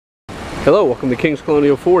Hello, welcome to Kings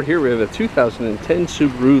Colonial Ford. Here we have a 2010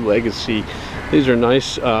 Subaru Legacy. These are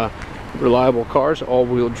nice, reliable cars,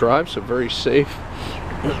 all-wheel drive, so very safe.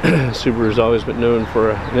 Subaru's always been known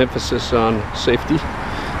for an emphasis on safety.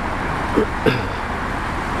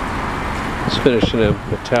 It's finished in a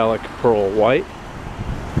metallic pearl white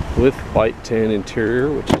with light tan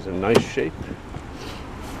interior, which is a nice shape.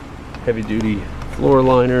 Heavy-duty floor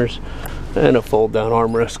liners and a fold-down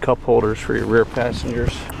armrest cup holders for your rear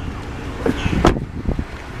passengers.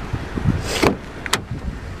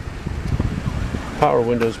 Power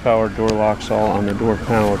windows, power door locks, all on the door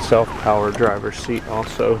panel itself. Power driver's seat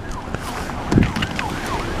also.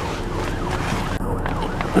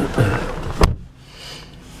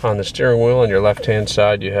 On the steering wheel on your left hand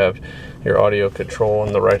side you have your audio control.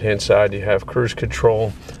 On the right hand side you have cruise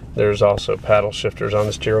control. There's also paddle shifters on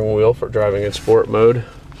the steering wheel for driving in sport mode.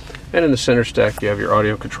 And in the center stack you have your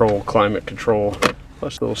audio control, climate control,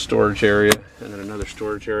 plus a little storage area, and then another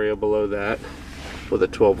storage area below that with a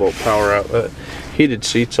 12-volt power outlet. Heated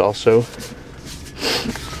seats also.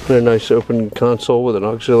 And a nice open console with an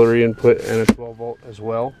auxiliary input and a 12-volt as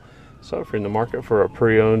well. So if you're in the market for a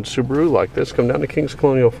pre-owned Subaru like this, come down to Kings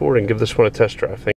Colonial Ford and give this one a test drive.